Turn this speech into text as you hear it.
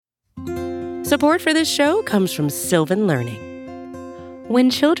Support for this show comes from Sylvan Learning. When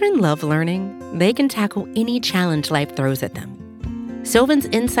children love learning, they can tackle any challenge life throws at them. Sylvan's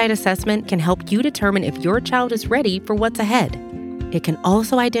Insight Assessment can help you determine if your child is ready for what's ahead. It can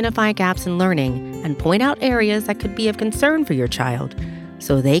also identify gaps in learning and point out areas that could be of concern for your child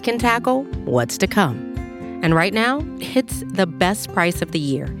so they can tackle what's to come. And right now, it's the best price of the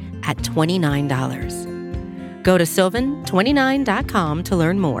year at $29. Go to sylvan29.com to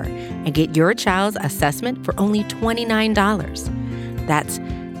learn more and get your child's assessment for only $29. That's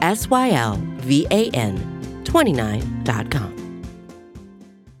SYLVAN 29.com.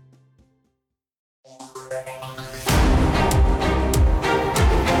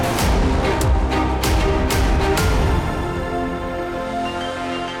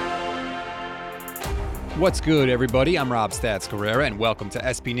 What's good, everybody? I'm Rob Stats Carrera, and welcome to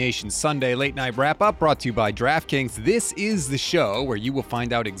SB Nation's Sunday Late Night Wrap-Up, brought to you by DraftKings. This is the show where you will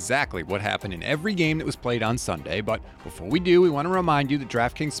find out exactly what happened in every game that was played on Sunday. But before we do, we want to remind you that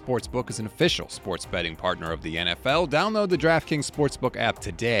DraftKings Sportsbook is an official sports betting partner of the NFL. Download the DraftKings Sportsbook app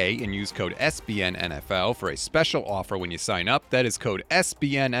today and use code SBNNFL for a special offer when you sign up. That is code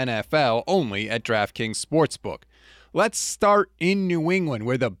SBNNFL only at DraftKings Sportsbook. Let's start in New England,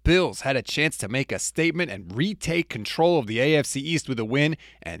 where the Bills had a chance to make a statement and retake control of the AFC East with a win,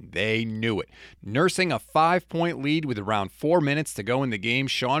 and they knew it. Nursing a 5-point lead with around 4 minutes to go in the game,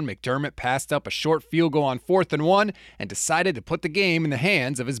 Sean McDermott passed up a short field goal on 4th and 1 and decided to put the game in the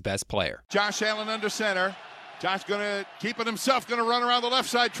hands of his best player. Josh Allen under center. Josh going to keep it himself, going to run around the left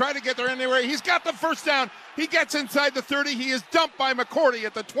side, try to get there anywhere. He's got the first down. He gets inside the 30. He is dumped by McCourty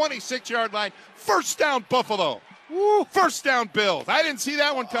at the 26-yard line. First down, Buffalo. Woo, first down, Bills. I didn't see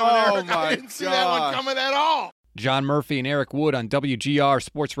that one coming, Eric. I didn't see that one coming at all. John Murphy and Eric Wood on WGR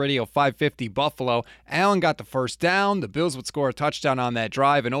Sports Radio 550 Buffalo. Allen got the first down. The Bills would score a touchdown on that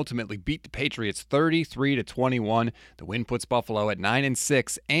drive and ultimately beat the Patriots 33-21. The win puts Buffalo at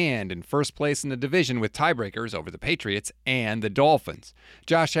 9-6 and in first place in the division with tiebreakers over the Patriots and the Dolphins.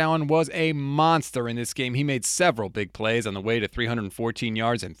 Josh Allen was a monster in this game. He made several big plays on the way to 314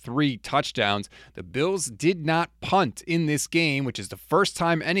 yards and 3 touchdowns. The Bills did not punt in this game, which is the first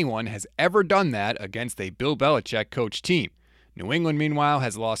time anyone has ever done that against a Bill Belichick coach team. New England, meanwhile,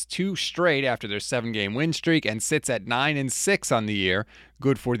 has lost 2 straight after their 7-game win streak and sits at 9-6 on the year,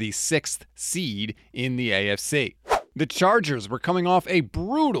 good for the 6th seed in the AFC. The Chargers were coming off a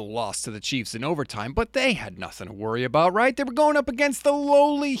brutal loss to the Chiefs in overtime, but they had nothing to worry about, right? They were going up against the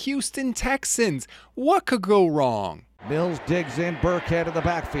lowly Houston Texans. What could go wrong? Mills digs in, Burkhead in the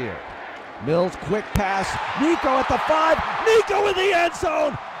backfield. Mills, quick pass, Nico at the 5, Nico in the end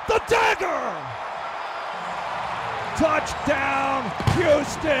zone, the dagger! Touchdown,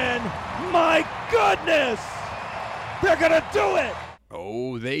 Houston! My goodness! They're gonna do it!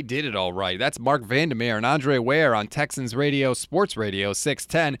 Oh, they did it all right. That's Mark Vandermeer and Andre Ware on Texans Radio, Sports Radio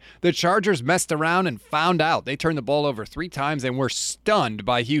 610. The Chargers messed around and found out. They turned the ball over 3 times and were stunned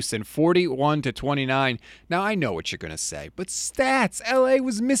by Houston, 41-29. Now, I know what you're going to say, but stats. LA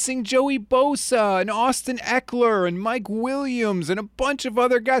was missing Joey Bosa and Austin Eckler and Mike Williams and a bunch of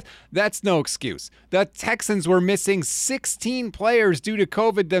other guys. That's no excuse. The Texans were missing 16 players due to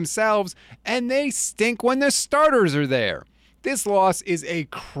COVID themselves, and they stink when the starters are there. This loss is a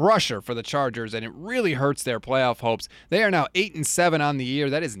crusher for the Chargers, and it really hurts their playoff hopes. They are now 8-7 on the year.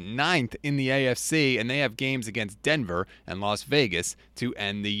 That is 9th in the AFC, and they have games against Denver and Las Vegas to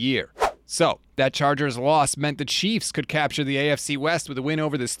end the year. So, that Chargers loss meant the Chiefs could capture the AFC West with a win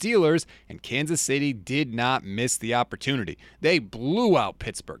over the Steelers, and Kansas City did not miss the opportunity. They blew out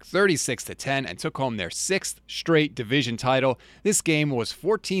Pittsburgh 36-10 and took home their 6th straight division title. This game was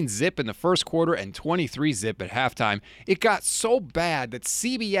 14-zip in the first quarter and 23-zip at halftime. It got so bad that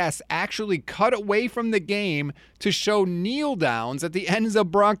CBS actually cut away from the game to show kneel downs at the ends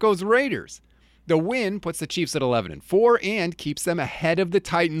of Broncos Raiders. The win puts the Chiefs at 11-4 and keeps them ahead of the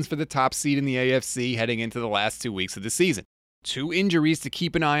Titans for the top seed in the AFC heading into the last 2 weeks of the season. 2 injuries to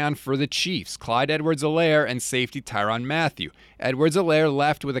keep an eye on for the Chiefs, Clyde Edwards-Helaire and safety Tyrann Mathieu. Edwards-Helaire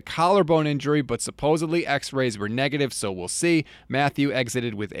left with a collarbone injury, but supposedly x-rays were negative, so we'll see. Mathieu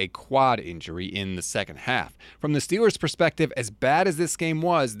exited with a quad injury in the second half. From the Steelers' perspective, as bad as this game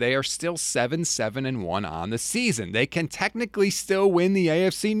was, they are still 7-7-1 on the season. They can technically still win the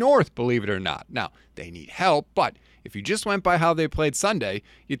AFC North, believe it or not. Now, they need help, but if you just went by how they played Sunday,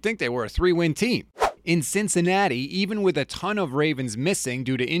 you'd think they were a 3-win team. In Cincinnati, even with a ton of Ravens missing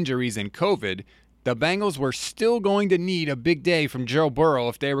due to injuries and COVID, the Bengals were still going to need a big day from Joe Burrow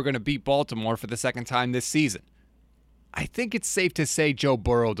if they were going to beat Baltimore for the second time this season. I think it's safe to say Joe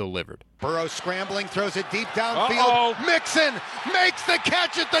Burrow delivered. Burrow scrambling, throws it deep downfield. Mixon makes the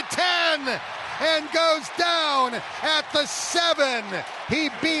catch at the 10 and goes down at the 7. He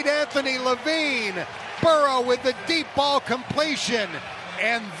beat Anthony Levine. Burrow with the deep ball completion.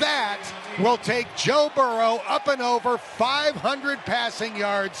 And that will take Joe Burrow up and over 500 passing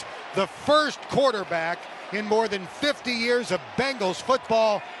yards, the first quarterback in more than 50 years of Bengals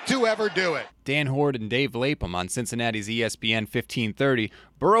football to ever do it. Dan Hoard and Dave Lapham on Cincinnati's ESPN 1530.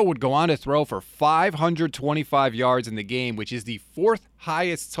 Burrow would go on to throw for 525 yards in the game, which is the fourth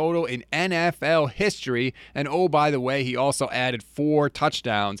highest total in NFL history. And oh, by the way, he also added 4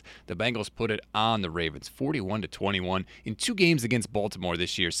 touchdowns. The Bengals put it on the Ravens, 41-21 in 2 games against Baltimore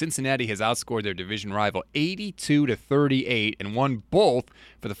this year. Cincinnati has outscored their division rival 82-38 and won both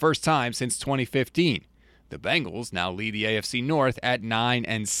for the first time since 2015. The Bengals now lead the AFC North at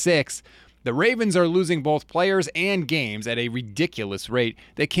 9-6. The Ravens are losing both players and games at a ridiculous rate.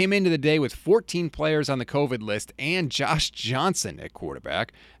 They came into the day with 14 players on the COVID list and Josh Johnson at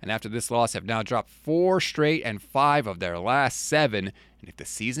quarterback, and after this loss have now dropped 4 straight and 5 of their last 7. And if the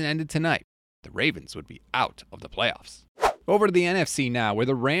season ended tonight, the Ravens would be out of the playoffs. Over to the NFC now, where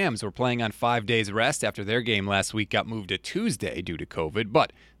the Rams were playing on 5 days rest after their game last week got moved to Tuesday due to COVID,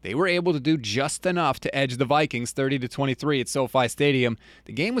 but they were able to do just enough to edge the Vikings 30-23 at SoFi Stadium.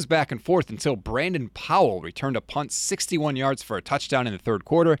 The game was back and forth until Brandon Powell returned a punt 61 yards for a touchdown in the third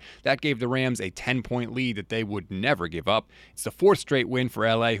quarter. That gave the Rams a 10-point lead that they would never give up. It's the 4th straight win for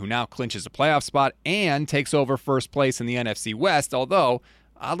LA, who now clinches a playoff spot and takes over first place in the NFC West, although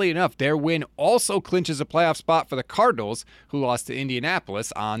oddly enough, their win also clinches a playoff spot for the Cardinals, who lost to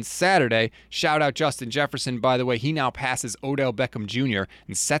Indianapolis on Saturday. Shout out Justin Jefferson, by the way. He now passes Odell Beckham Jr.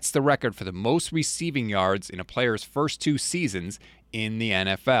 and sets the record for the most receiving yards in a player's first 2 seasons in the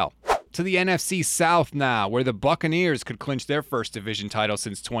NFL. To the NFC South now, where the Buccaneers could clinch their first division title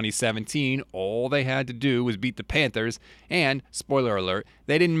since 2017. All they had to do was beat the Panthers, and, spoiler alert,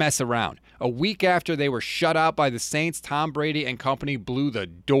 they didn't mess around. A week after they were shut out by the Saints, Tom Brady and company blew the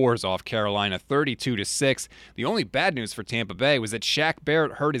doors off Carolina 32-6. The only bad news for Tampa Bay was that Shaq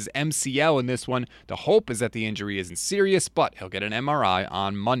Barrett hurt his MCL in this one. The hope is that the injury isn't serious, but he'll get an MRI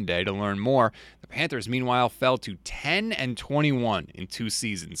on Monday to learn more. The Panthers, meanwhile, fell to 10-21 in 2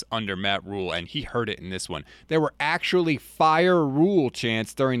 seasons under Matt Rule, and he heard it in this one. There were actually fire Rule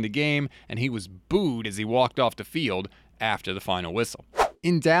chants during the game, and he was booed as he walked off the field after the final whistle.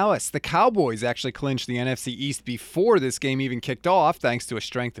 In Dallas, the Cowboys actually clinched the NFC East before this game even kicked off, thanks to a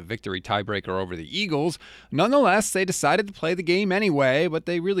strength of victory tiebreaker over the Eagles. Nonetheless, they decided to play the game anyway, but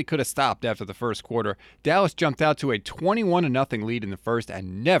they really could have stopped after the first quarter. Dallas jumped out to a 21-0 lead in the first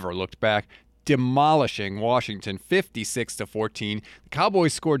and never looked back, demolishing Washington 56-14. The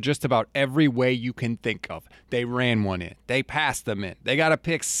Cowboys scored just about every way you can think of. They ran one in. They passed them in. They got a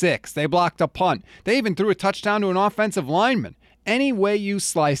pick 6. They blocked a punt. They even threw a touchdown to an offensive lineman. Any way you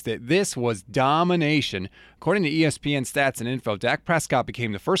sliced it, this was domination. According to ESPN Stats and Info, Dak Prescott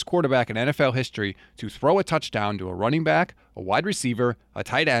became the first quarterback in NFL history to throw a touchdown to a running back, a wide receiver, a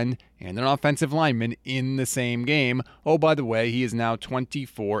tight end, and an offensive lineman in the same game. Oh, by the way, he is now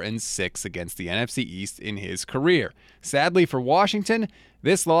 24-6 against the NFC East in his career. Sadly for Washington,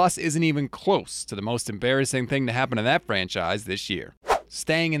 this loss isn't even close to the most embarrassing thing to happen to that franchise this year.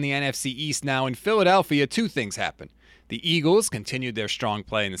 Staying in the NFC East now, in Philadelphia, 2 things happened. The Eagles continued their strong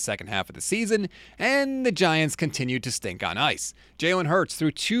play in the second half of the season, and the Giants continued to stink on ice. Jalen Hurts threw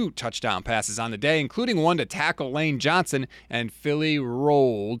 2 touchdown passes on the day, including one to tackle Lane Johnson, and Philly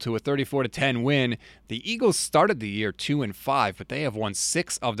rolled to a 34-10 win. The Eagles started the year 2-5, but they have won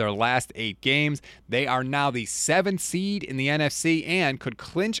 6 of their last 8 games. They are now the 7th seed in the NFC and could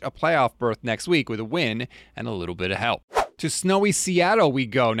clinch a playoff berth next week with a win and a little bit of help. To snowy Seattle we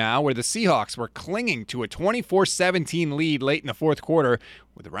go now, where the Seahawks were clinging to a 24-17 lead late in the fourth quarter.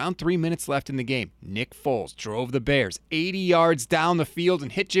 With around 3 minutes left in the game, Nick Foles drove the Bears 80 yards down the field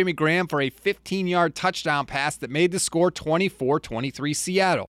and hit Jimmy Graham for a 15-yard touchdown pass that made the score 24-23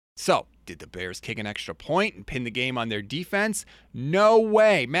 Seattle. So, did the Bears kick an extra point and pin the game on their defense? No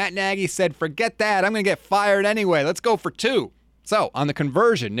way. Matt Nagy said, forget that. I'm going to get fired anyway. Let's go for 2. So, on the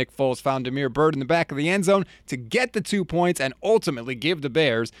conversion, Nick Foles found Damiere Byrd in the back of the end zone to get the 2 points and ultimately give the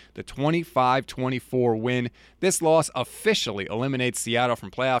Bears the 25-24 win. This loss officially eliminates Seattle from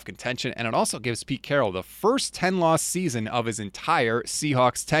playoff contention, and it also gives Pete Carroll the first 10-loss season of his entire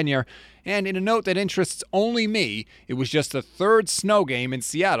Seahawks tenure. And in a note that interests only me, it was just the 3rd snow game in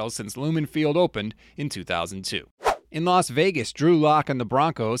Seattle since Lumen Field opened in 2002. In Las Vegas, Drew Lock and the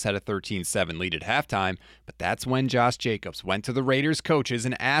Broncos had a 13-7 lead at halftime, but that's when Josh Jacobs went to the Raiders coaches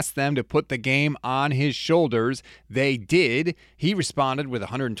and asked them to put the game on his shoulders. They did. He responded with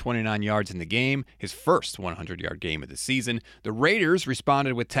 129 yards in the game, his first 100-yard game of the season. The Raiders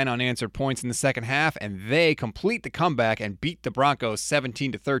responded with 10 unanswered points in the second half, and they complete the comeback and beat the Broncos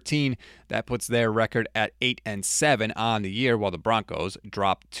 17-13. That puts their record at 8-7 on the year, while the Broncos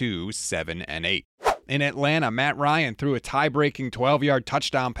dropped to 7-8. In Atlanta, Matt Ryan threw a tie-breaking 12-yard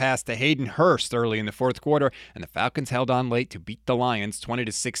touchdown pass to Hayden Hurst early in the fourth quarter, and the Falcons held on late to beat the Lions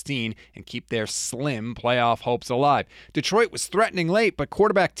 20-16 and keep their slim playoff hopes alive. Detroit was threatening late, but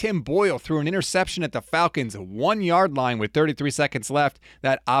quarterback Tim Boyle threw an interception at the Falcons' 1-yard line with 33 seconds left.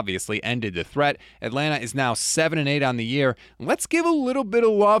 That obviously ended the threat. Atlanta is now 7-8 on the year. Let's give a little bit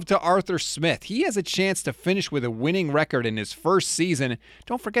of love to Arthur Smith. He has a chance to finish with a winning record in his first season.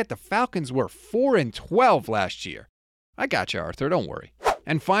 Don't forget, the Falcons were 4-12 last year. I got you, Arthur. Don't worry.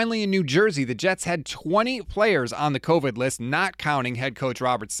 And finally, in New Jersey, the Jets had 20 players on the COVID list, not counting head coach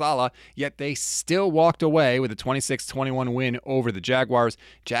Robert Saleh, yet they still walked away with a 26-21 win over the Jaguars.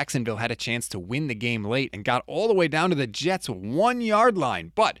 Jacksonville had a chance to win the game late and got all the way down to the Jets' 1-yard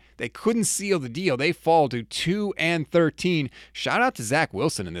line, but they couldn't seal the deal. They fall to 2-13. Shout out to Zach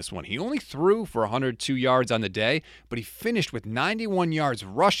Wilson in this one. He only threw for 102 yards on the day, but he finished with 91 yards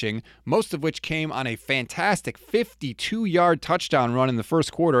rushing, most of which came on a fantastic 52-yard touchdown run in the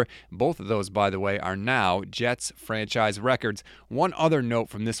first quarter. Both of those, by the way, are now Jets franchise records. One other note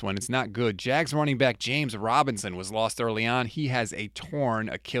from this one, it's not good. Jags running back James Robinson was lost early on. He has a torn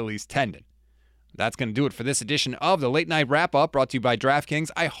Achilles tendon. That's going to do it for this edition of the Late Night Wrap-Up, brought to you by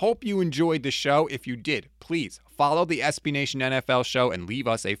DraftKings. I hope you enjoyed the show. If you did, please follow the SB Nation NFL show and leave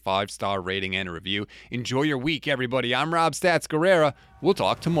us a 5-star rating and a review. Enjoy your week, everybody. I'm Rob Stats Guerrera. We'll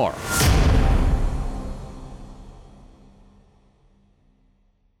talk tomorrow.